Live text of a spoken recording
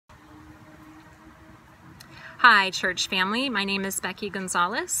Hi, church family. My name is Becky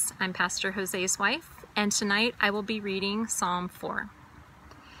Gonzalez. I'm Pastor Jose's wife, and tonight I will be reading Psalm 4.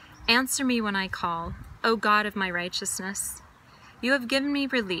 Answer me when I call, O God of my righteousness. You have given me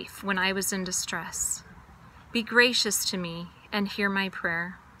relief when I was in distress. Be gracious to me and hear my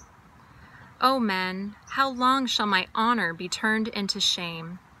prayer. O men, how long shall my honor be turned into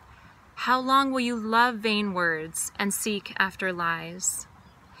shame? How long will you love vain words and seek after lies?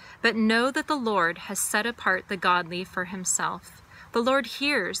 But know that the Lord has set apart the godly for himself. The Lord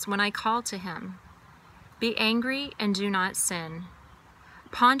hears when I call to him. Be angry and do not sin.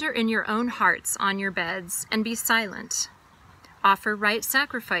 Ponder in your own hearts on your beds and be silent. Offer right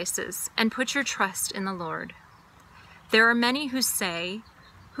sacrifices and put your trust in the Lord. There are many who say,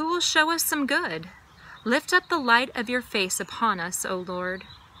 "Who will show us some good? Lift up the light of your face upon us, O Lord."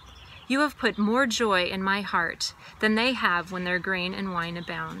 You have put more joy in my heart than they have when their grain and wine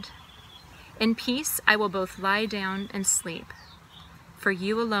abound. In peace I will both lie down and sleep. For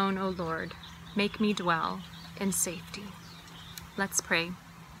you alone, O Lord, make me dwell in safety. Let's pray.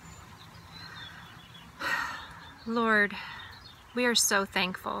 Lord, we are so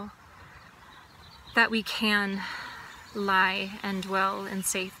thankful that we can lie and dwell in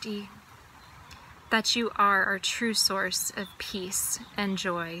safety, that you are our true source of peace and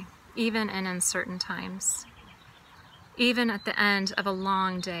joy, even in uncertain times, even at the end of a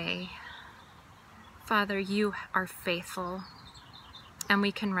long day. Father, you are faithful, and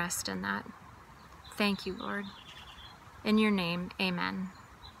we can rest in that. Thank you, Lord. In your name, amen.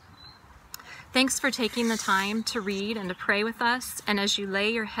 Thanks for taking the time to read and to pray with us, and as you lay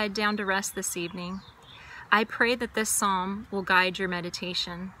your head down to rest this evening, I pray that this psalm will guide your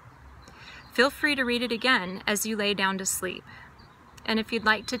meditation. Feel free to read it again as you lay down to sleep. And if you'd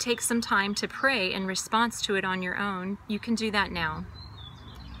like to take some time to pray in response to it on your own, you can do that now.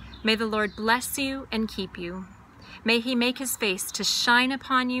 May the Lord bless you and keep you. May he make his face to shine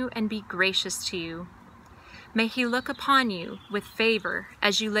upon you and be gracious to you. May he look upon you with favor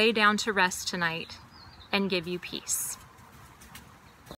as you lay down to rest tonight and give you peace.